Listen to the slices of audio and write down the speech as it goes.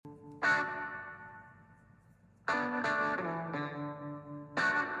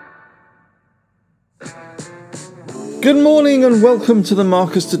Good morning and welcome to the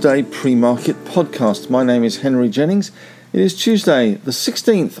Marcus Today pre-market podcast. My name is Henry Jennings. It is Tuesday, the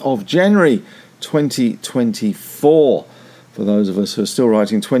 16th of January 2024. For those of us who are still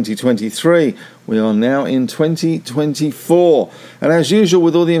writing 2023, we are now in 2024. And as usual,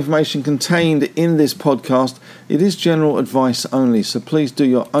 with all the information contained in this podcast, it is general advice only. So please do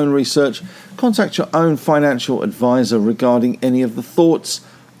your own research. Contact your own financial advisor regarding any of the thoughts,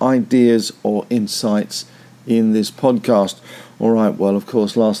 ideas, or insights in this podcast. All right, well, of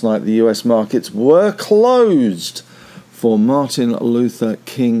course, last night the US markets were closed for Martin Luther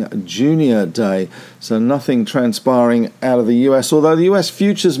King Jr. Day. So nothing transpiring out of the US, although the US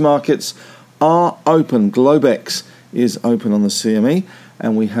futures markets are open. Globex is open on the CME,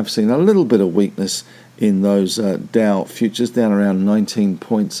 and we have seen a little bit of weakness in those Dow futures, down around 19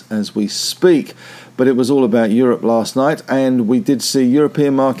 points as we speak. But it was all about Europe last night, and we did see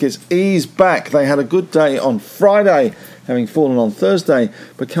European markets ease back. They had a good day on Friday, having fallen on Thursday,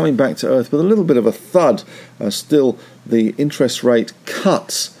 but coming back to earth with a little bit of a thud. Still, the interest rate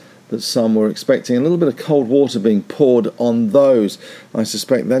cuts that some were expecting, a little bit of cold water being poured on those. I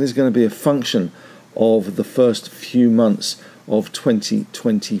suspect that is going to be a function of the first few months of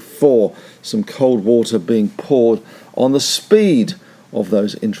 2024. Some cold water being poured on the speed of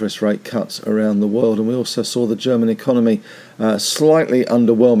those interest rate cuts around the world. And we also saw the German economy slightly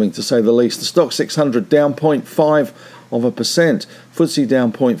underwhelming, to say the least. The Stoxx 600 down 0.5%, FTSE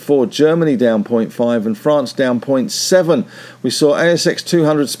down 0.4%, Germany down 0.5%, and France down 0.7%. We saw ASX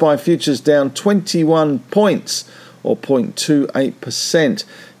 200 SPI futures down 21 points, or 0.28%.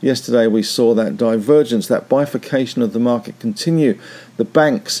 Yesterday we saw that divergence, that bifurcation of the market continue. The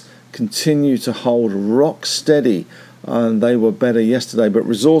banks continue to hold rock steady, and they were better yesterday, but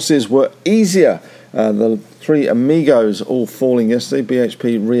resources were easier. The three amigos all falling yesterday,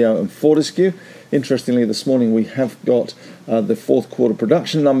 BHP, Rio and Fortescue. Interestingly, this morning we have got the fourth quarter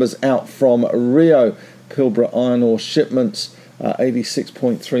production numbers out from Rio. Pilbara iron ore shipments,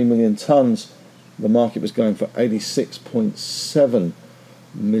 86.3 million tonnes. The market was going for 86.7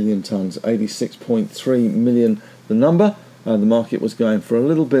 million tonnes, 86.3 million the number. The market was going for a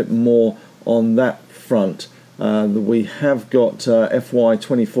little bit more on that front. We have got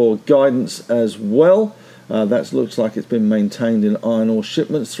FY24 guidance as well. That looks like it's been maintained in iron ore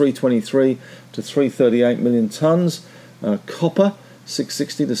shipments, 323 to 338 million tonnes. Copper,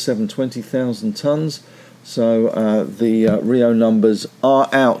 660 to 720,000 tonnes. So the Rio numbers are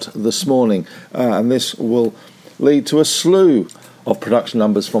out this morning, and this will lead to a slew of production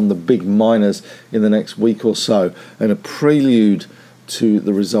numbers from the big miners in the next week or so, and a prelude to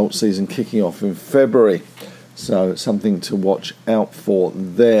the results season kicking off in February. So something to watch out for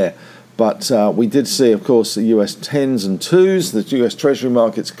there. But we did see, of course, the US 10s and 2s. The US Treasury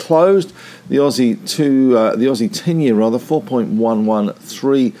markets closed. The Aussie 10-year,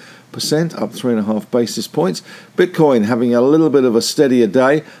 4.113%, up 3.5 basis points. Bitcoin having a little bit of a steadier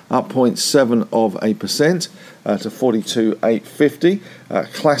day, up 0.7% to 42,850.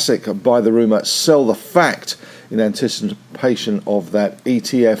 Classic buy the rumour, sell the fact in anticipation of that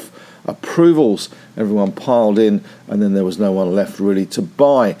ETF approvals. Everyone piled in, and then there was no one left really to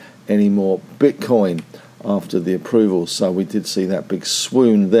buy any more Bitcoin after the approvals. So we did see that big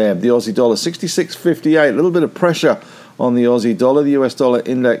swoon there. The Aussie dollar 66.58, a little bit of pressure on the Aussie dollar. The US dollar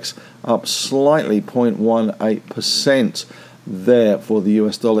index up slightly, 0.18% there for the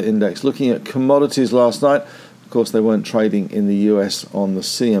US dollar index. Looking at commodities last night, of course they weren't trading in the US on the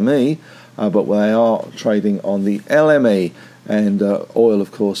CME, but they are trading on the LME. And oil,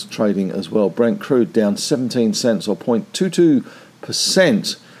 of course, trading as well. Brent crude down 17 cents or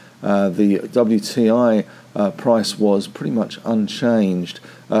 0.22%. The WTI price was pretty much unchanged.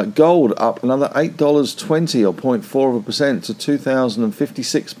 Gold up another $8.20 or 0.4% to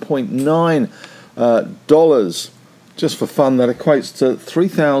 $2,056.9. Just for fun, that equates to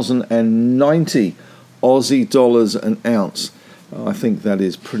 3,090 Aussie dollars an ounce. I think that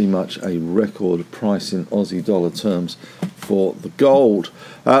is pretty much a record price in Aussie dollar terms for the gold.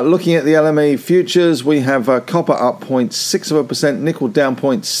 Looking at the LME futures, we have copper up 0.6%, nickel down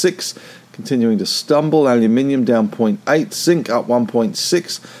 0.6%, continuing to stumble, aluminium down 0.8%, zinc up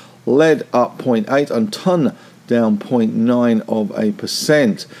 1.6%, lead up 0.8%, and ton down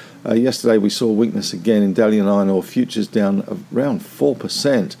 0.9%. Yesterday we saw weakness again in Dalian iron ore futures down around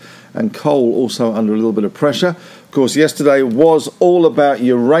 4%, and coal also under a little bit of pressure. Of course, yesterday was all about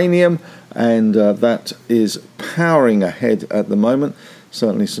uranium, and that is powering ahead at the moment.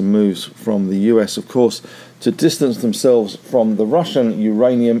 Certainly some moves from the US, of course, to distance themselves from the Russian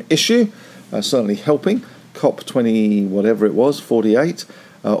uranium issue, certainly helping. COP20, whatever it was, 48,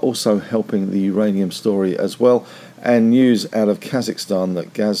 also helping the uranium story as well. And news out of Kazakhstan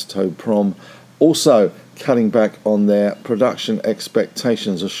that Gazprom also cutting back on their production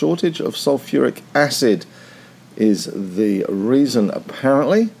expectations. A shortage of sulfuric acid is the reason,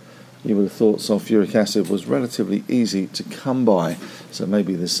 apparently. You would have thought sulfuric acid was relatively easy to come by, so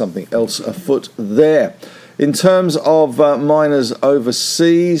maybe there's something else afoot there. In terms of miners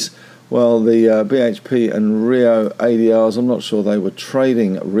overseas, well, the BHP and Rio ADRs, I'm not sure they were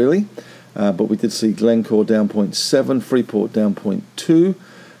trading really, but we did see Glencore down 0.7, Freeport down 0.2,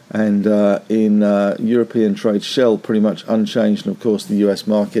 and in European trade, Shell pretty much unchanged, and of course the US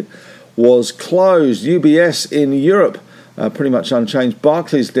market was closed. UBS in Europe pretty much unchanged.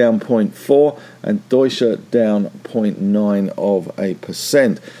 Barclays down 0.4 and Deutsche down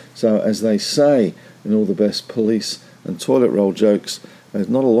 0.9%. So as they say in all the best police and toilet roll jokes, there's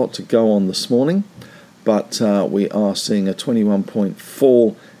not a lot to go on this morning, but we are seeing a 21-point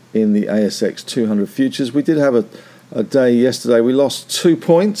fall in the ASX 200 futures. We did have a day yesterday. We lost 2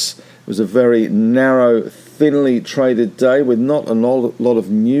 points. It was a very narrow, thinly traded day with not a lot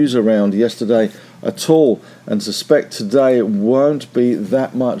of news around yesterday at all, and suspect today it won't be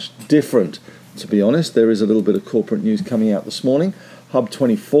that much different, to be honest. There is a little bit of corporate news coming out this morning.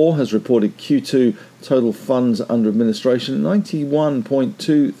 Hub24 has reported Q2 total funds under administration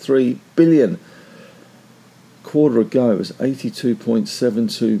 91.23 billion. Quarter ago it was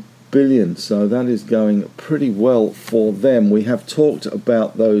 82.72 billion, so that is going pretty well for them. We have talked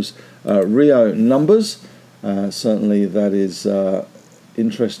about those Rio numbers. Certainly that is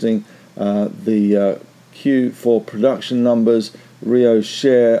interesting. The Q4 production numbers, Rio's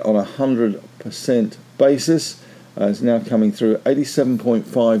share on a 100% basis is now coming through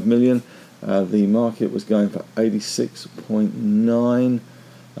 87.5 million. The market was going for 86.9,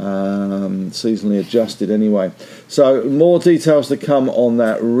 seasonally adjusted anyway. So more details to come on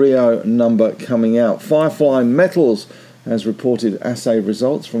that Rio number coming out. Firefly Metals has reported assay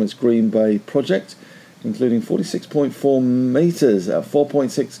results from its Green Bay project, including 46.4 meters at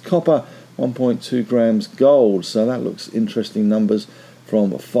 4.6 copper, 1.2 grams gold. So that looks interesting numbers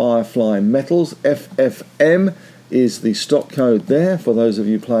from Firefly Metals. FFM is the stock code there for those of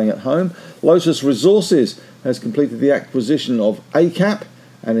you playing at home. Lotus Resources has completed the acquisition of ACAP,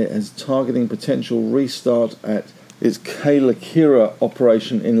 and it is targeting potential restart at its Kayelekera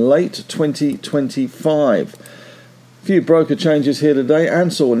operation in late 2025. Few broker changes here today.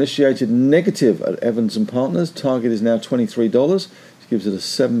 Ansell initiated negative at Evans & Partners. Target is now $23. This gives it a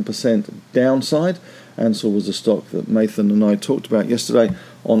 7% downside. Ansell was a stock that Nathan and I talked about yesterday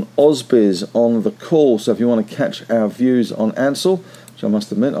on Ausbiz on the call. So if you want to catch our views on Ansell, which I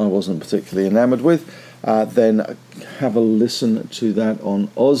must admit I wasn't particularly enamoured with, then have a listen to that on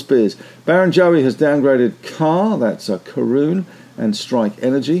Ausbiz. Barrenjoey has downgraded CAR, that's Karoon, and Strike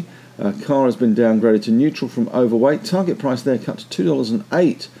Energy. CAR has been downgraded to neutral from overweight. Target price there cut to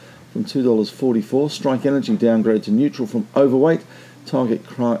 $2.08 from $2.44. Strike Energy downgraded to neutral from overweight. Target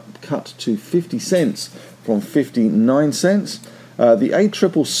cut to 50 cents from 59 cents. The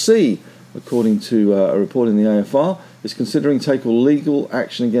ACCC, according to a report in the AFR, is considering taking legal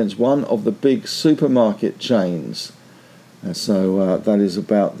action against one of the big supermarket chains. So that is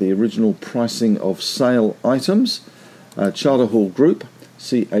about the original pricing of sale items. Charter Hall Group,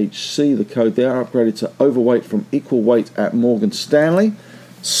 CHC, the code there, upgraded to overweight from equal weight at Morgan Stanley.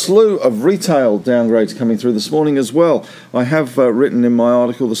 Slew of retail downgrades coming through this morning as well. I have written in my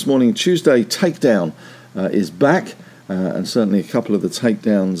article this morning, Tuesday takedown is back, and certainly a couple of the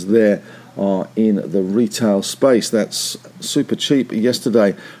takedowns there are in the retail space. That's super cheap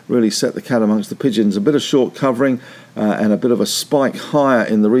yesterday, really set the cat amongst the pigeons. A bit of short covering and a bit of a spike higher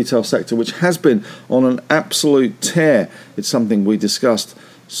in the retail sector, which has been on an absolute tear. It's something we discussed.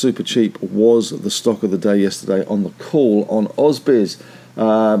 Super cheap was the stock of the day yesterday on the call on Ausbiz.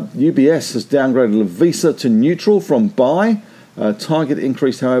 UBS has downgraded Lovisa to neutral from buy. Target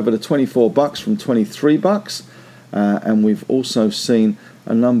increased, however, to $24 from $23. And we've also seen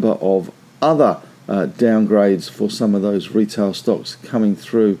a number of other downgrades for some of those retail stocks coming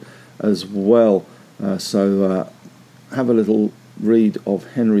through as well. So have a little read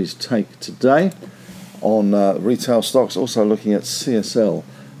of Henry's take today on retail stocks. Also looking at CSL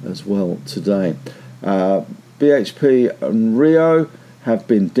as well today. BHP and Rio have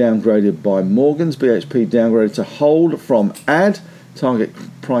been downgraded by Morgans. BHP downgraded to hold from add. Target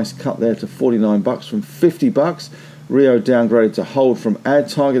price cut there to $49 from $50. Rio downgraded to hold from add.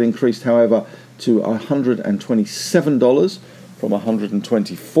 Target increased, however, to $127 from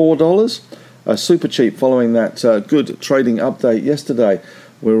 $124. super cheap following that good trading update yesterday.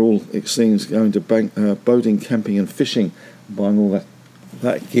 We're all, it seems, going to boating, camping and fishing, buying all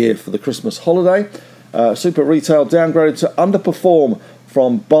that gear for the Christmas holiday. Super Retail downgraded to underperform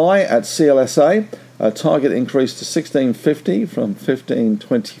from buy at CLSA. Target increased to 16.50 from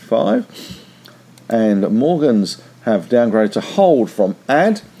 15.25. And Morgans have downgraded to hold from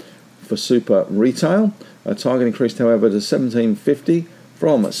add for Super Retail. Target increased, however, to 17.50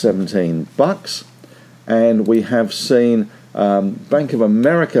 from $17. And we have seen Bank of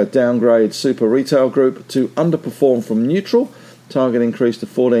America downgrade Super Retail Group to underperform from neutral. Target increased to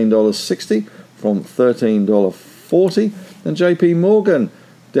 $14.60 from $13.40. And JP Morgan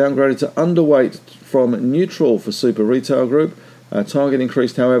downgraded to underweight from neutral for Super Retail Group. Target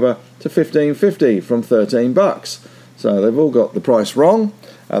increased, however, to $15.50 from $13. So they've all got the price wrong.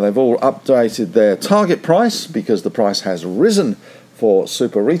 They've all updated their target price because the price has risen for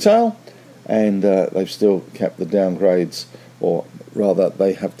Super Retail, and they've still kept the downgrades, or rather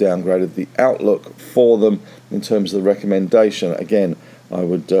they have downgraded the outlook for them in terms of the recommendation. Again, I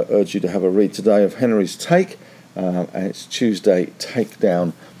would urge you to have a read today of Henry's Take, and it's Tuesday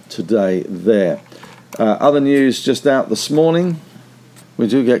takedown today there. Other news just out this morning. We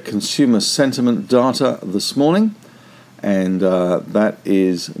do get consumer sentiment data this morning, and that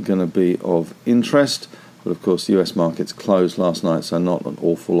is going to be of interest. But of course, the US markets closed last night, so not an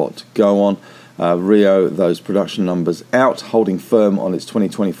awful lot to go on. Rio, those production numbers out, holding firm on its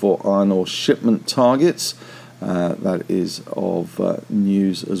 2024 iron ore shipment targets. That is of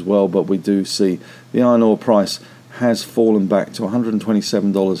news as well, but we do see the iron ore price has fallen back to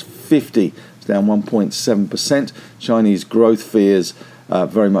 $127.50. It's down 1.7%. Chinese growth fears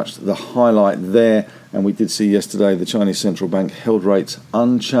very much the highlight there. And we did see yesterday the Chinese central bank held rates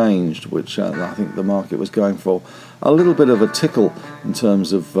unchanged, which I think the market was going for a little bit of a tickle in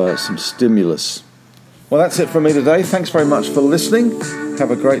terms of some stimulus. Well, that's it from me today. Thanks very much for listening.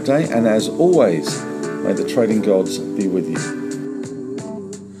 Have a great day. And as always, may the trading gods be with you.